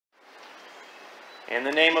In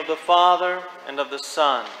the name of the Father, and of the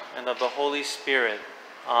Son, and of the Holy Spirit.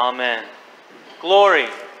 Amen. Glory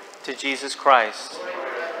to Jesus Christ.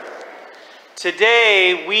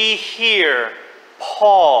 Today we hear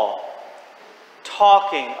Paul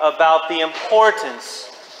talking about the importance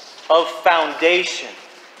of foundation,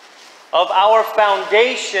 of our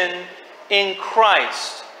foundation in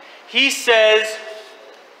Christ. He says,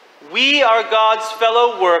 we are God's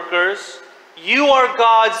fellow workers, you are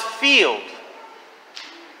God's field.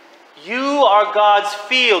 You are God's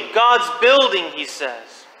field, God's building, he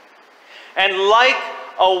says. And like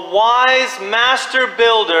a wise master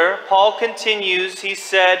builder, Paul continues, he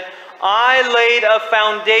said, I laid a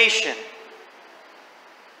foundation.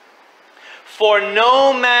 For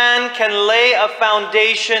no man can lay a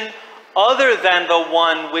foundation other than the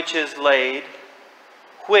one which is laid,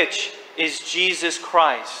 which is Jesus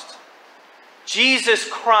Christ. Jesus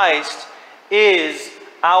Christ is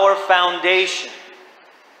our foundation.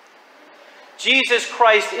 Jesus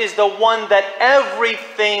Christ is the one that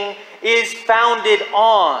everything is founded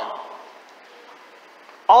on.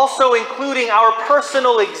 Also including our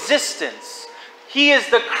personal existence. He is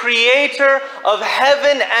the creator of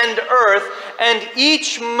heaven and earth, and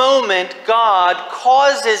each moment God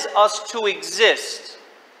causes us to exist.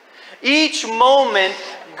 Each moment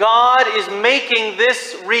God is making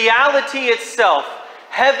this reality itself,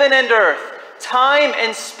 heaven and earth, time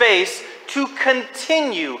and space, to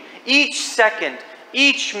continue each second,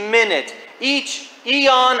 each minute, each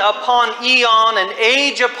eon upon eon and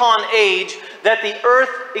age upon age that the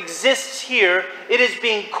earth exists here. It is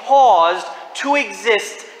being caused to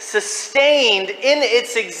exist, sustained in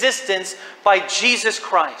its existence by Jesus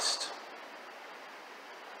Christ.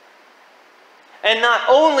 And not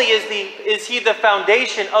only is he the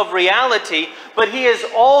foundation of reality, but he is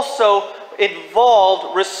also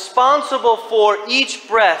involved, responsible for each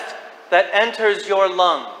breath that enters your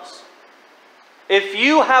lungs. If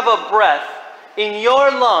you have a breath in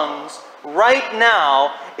your lungs right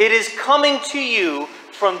now, it is coming to you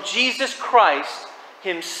from Jesus Christ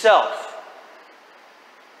himself.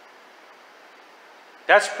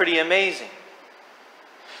 That's pretty amazing.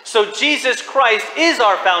 So Jesus Christ is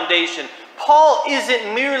our foundation. Paul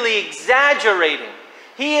isn't merely exaggerating.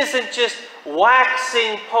 He isn't just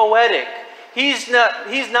waxing poetic. He's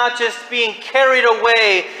not just being carried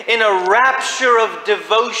away in a rapture of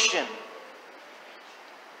devotion.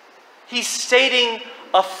 He's stating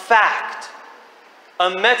a fact, a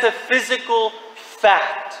metaphysical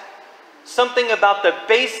fact, something about the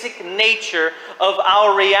basic nature of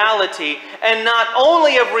our reality, and not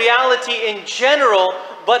only of reality in general,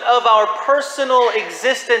 but of our personal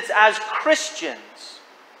existence as Christians.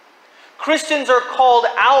 Christians are called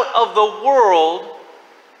out of the world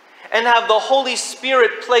and have the Holy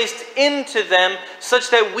Spirit placed into them such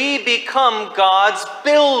that we become God's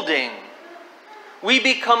building. We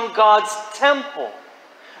become God's temple.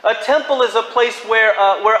 A temple is a place where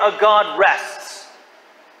a God rests.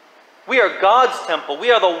 We are God's temple.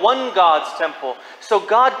 We are the one God's temple. So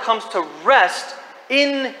God comes to rest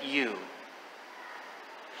in you.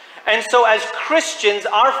 And so as Christians,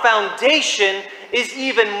 our foundation is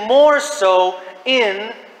even more so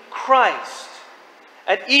in Christ.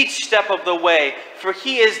 At each step of the way, for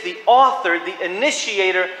he is the author, the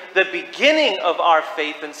initiator, the beginning of our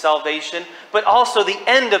faith and salvation, but also the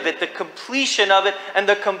end of it, the completion of it, and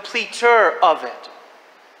the completer of it.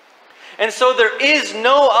 And so there is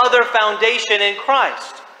no other foundation in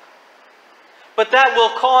Christ. But that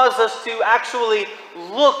will cause us to actually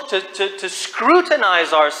look, to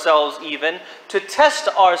scrutinize ourselves even, to test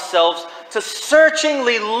ourselves, to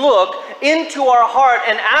searchingly look into our heart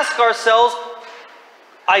and ask ourselves,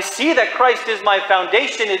 I see that Christ is my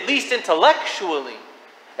foundation, at least intellectually.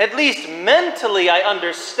 At least mentally, I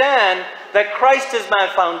understand that Christ is my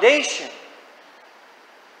foundation.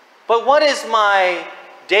 But what is my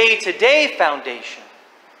day-to-day foundation?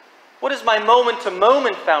 What is my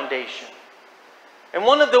moment-to-moment foundation? And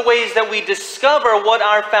one of the ways that we discover what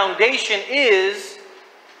our foundation is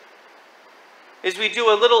we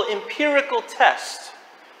do a little empirical test.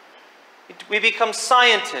 We become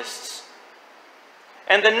scientists.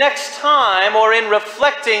 And the next time, or in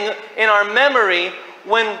reflecting in our memory,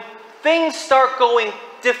 when things start going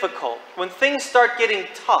difficult, when things start getting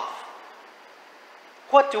tough,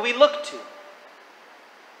 what do we look to?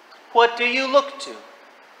 What do you look to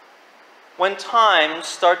when times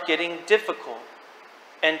start getting difficult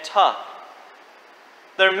and tough?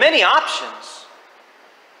 There are many options.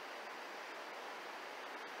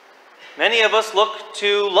 Many of us look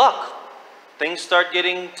to luck. Things start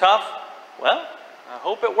getting tough. Well, I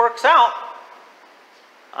hope it works out.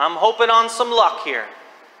 I'm hoping on some luck here.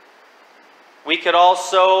 We could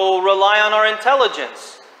also rely on our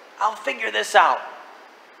intelligence. I'll figure this out.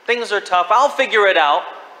 Things are tough. I'll figure it out.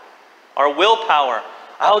 Our willpower.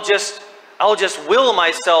 I'll just will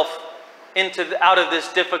myself out of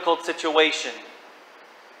this difficult situation.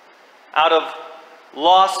 Out of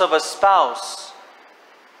loss of a spouse.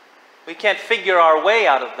 We can't figure our way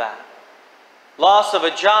out of that. Loss of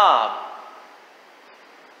a job.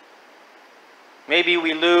 Maybe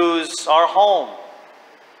we lose our home.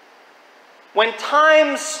 When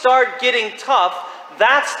times start getting tough,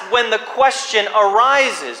 that's when the question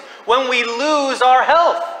arises. When we lose our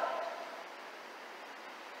health.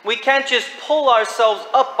 We can't just pull ourselves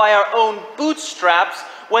up by our own bootstraps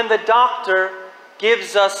when the doctor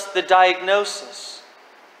gives us the diagnosis.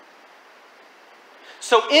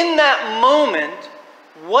 So in that moment,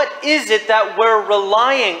 what is it that we're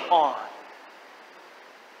relying on?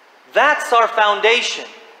 That's our foundation.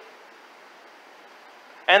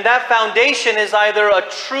 And that foundation is either a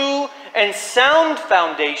true and sound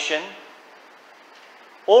foundation,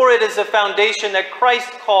 or it is a foundation that Christ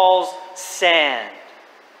calls sand.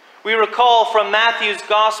 We recall from Matthew's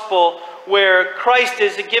Gospel where Christ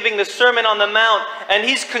is giving the Sermon on the Mount, and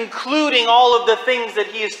he's concluding all of the things that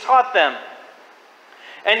he has taught them.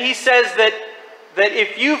 And he says that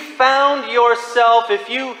if you found yourself, if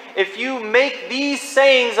you make these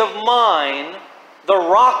sayings of mine the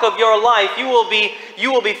rock of your life, you will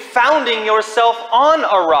be founding yourself on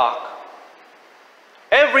a rock.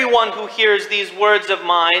 Everyone who hears these words of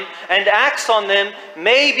mine and acts on them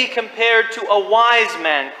may be compared to a wise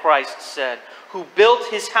man, Christ said, who built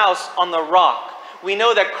his house on the rock. We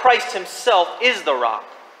know that Christ himself is the rock.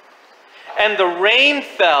 And the rain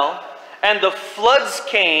fell, and the floods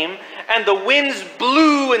came, and the winds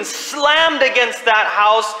blew and slammed against that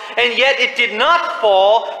house, and yet it did not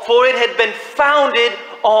fall, for it had been founded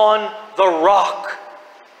on the rock,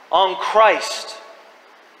 on Christ.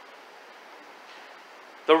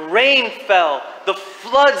 The rain fell, the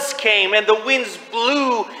floods came, and the winds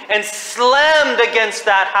blew and slammed against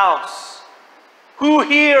that house. Who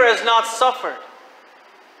here has not suffered?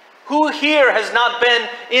 Who here has not been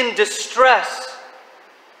in distress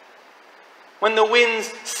when the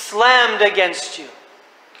winds slammed against you?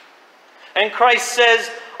 And Christ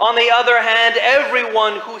says, on the other hand,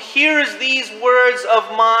 everyone who hears these words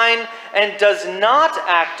of mine and does not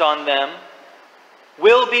act on them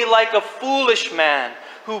will be like a foolish man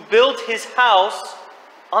who built his house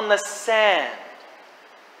on the sand.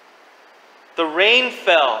 The rain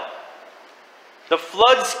fell, the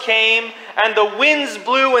floods came, and the winds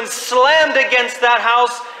blew and slammed against that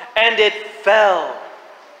house, and it fell.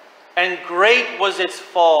 And great was its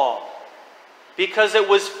fall, because it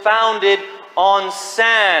was founded on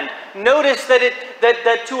sand. Notice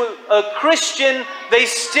that to a Christian, they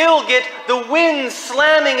still get the wind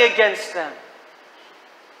slamming against them.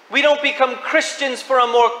 We don't become Christians for a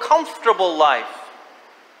more comfortable life.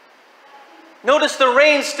 Notice the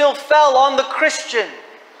rain still fell on the Christian.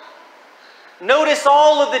 Notice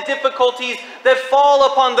all of the difficulties that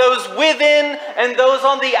fall upon those within and those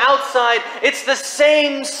on the outside. It's the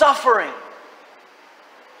same suffering.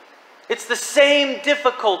 It's the same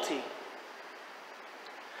difficulty.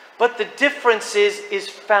 But the difference is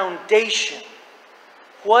foundation.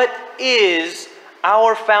 What is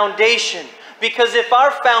our foundation? Because if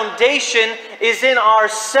our foundation is in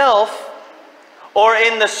ourself or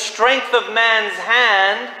in the strength of man's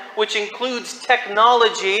hand, which includes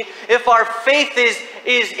technology, if our faith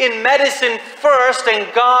is in medicine first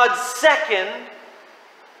and God second,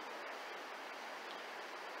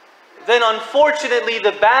 then unfortunately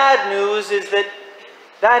the bad news is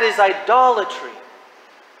that is idolatry.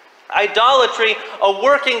 Idolatry, a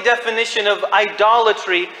working definition of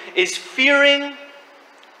idolatry, is fearing,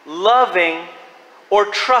 loving, or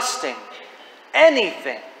trusting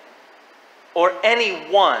anything or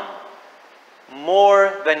anyone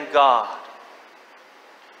more than God.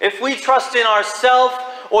 If we trust in ourselves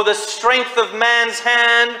or the strength of man's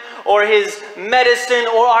hand or his medicine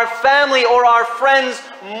or our family or our friends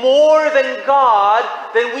more than God,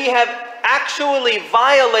 then we have actually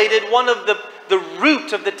violated one of the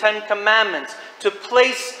root of the Ten Commandments, to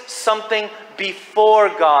place something before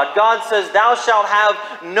God. God says, "Thou shalt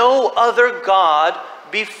have no other God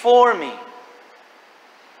before me."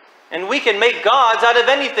 And we can make gods out of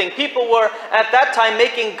anything. People were at that time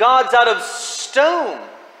making gods out of stone,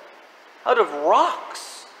 out of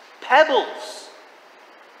rocks, pebbles.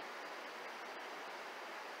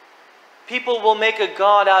 People will make a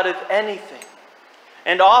god out of anything.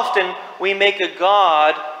 And often we make a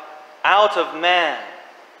god out of man,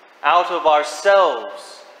 out of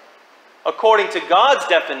ourselves. According to God's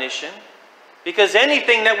definition, Because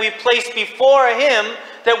anything that we place before Him,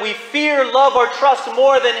 that we fear, love, or trust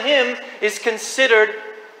more than Him, is considered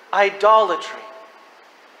idolatry.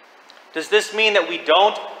 Does this mean that we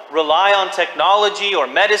don't rely on technology or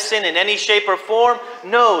medicine in any shape or form?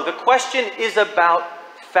 No, the question is about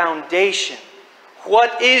foundation.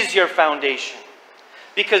 What is your foundation?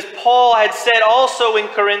 Because Paul had said also in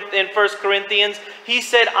 1 Corinthians, he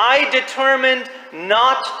said, I determined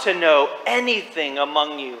not to know anything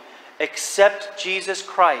among you except Jesus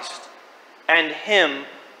Christ and Him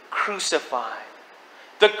crucified.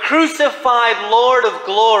 The crucified Lord of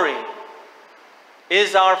glory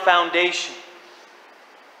is our foundation.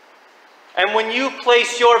 And when you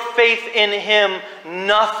place your faith in Him,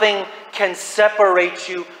 nothing can separate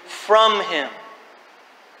you from Him.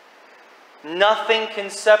 Nothing can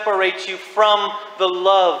separate you from the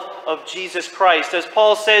love of Jesus Christ. As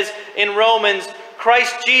Paul says in Romans,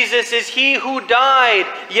 Christ Jesus is He who died,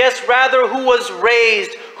 yes, rather who was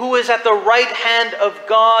raised, who is at the right hand of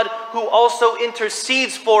God, who also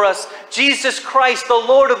intercedes for us. Jesus Christ, the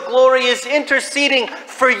Lord of glory, is interceding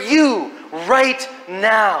for you right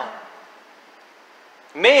now.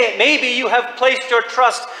 Maybe you have placed your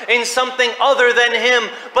trust in something other than Him,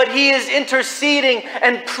 but He is interceding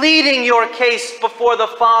and pleading your case before the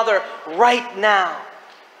Father right now,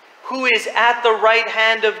 who is at the right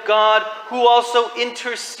hand of God, who also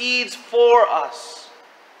intercedes for us.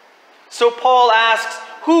 So Paul asks,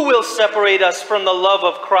 who will separate us from the love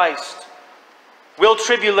of Christ? Will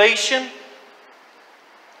tribulation?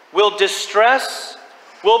 Will distress?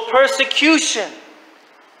 Will persecution?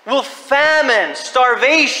 Will famine,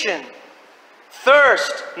 starvation,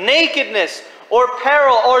 thirst, nakedness, or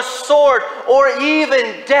peril, or sword, or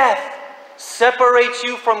even death separate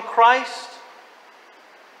you from Christ?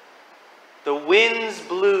 The winds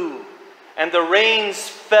blew, and the rains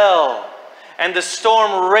fell, and the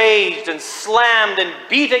storm raged and slammed and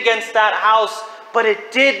beat against that house, but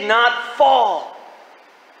it did not fall.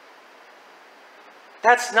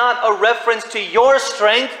 That's not a reference to your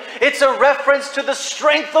strength. It's a reference to the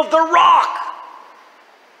strength of the rock.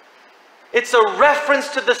 It's a reference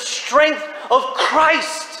to the strength of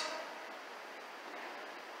Christ.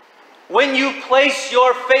 When you place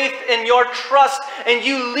your faith and your trust and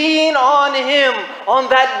you lean on Him, on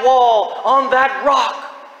that wall, on that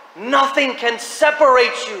rock, nothing can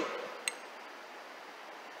separate you.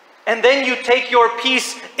 And then you take your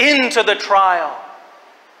peace into the trial.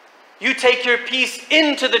 You take your peace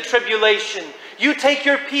into the tribulation. You take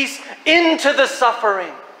your peace into the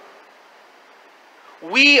suffering.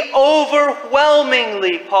 We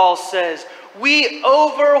overwhelmingly, Paul says, we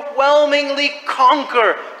overwhelmingly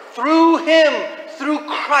conquer through Him, through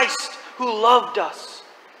Christ who loved us.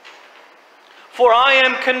 For I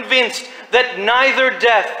am convinced that neither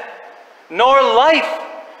death, nor life,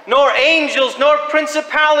 nor angels, nor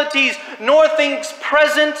principalities, nor things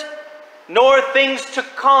present, nor things to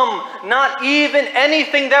come, not even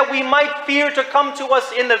anything that we might fear to come to us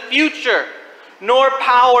in the future, nor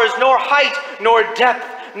powers, nor height, nor depth,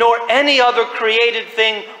 nor any other created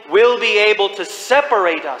thing will be able to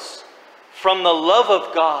separate us from the love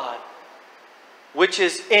of God, which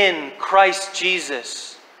is in Christ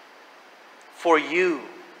Jesus for you.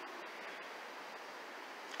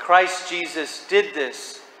 Christ Jesus did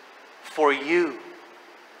this for you,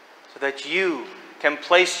 so that you can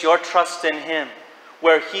place your trust in Him,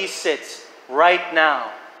 where He sits right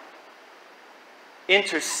now,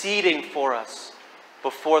 interceding for us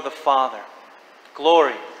before the Father.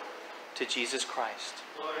 Glory to Jesus Christ.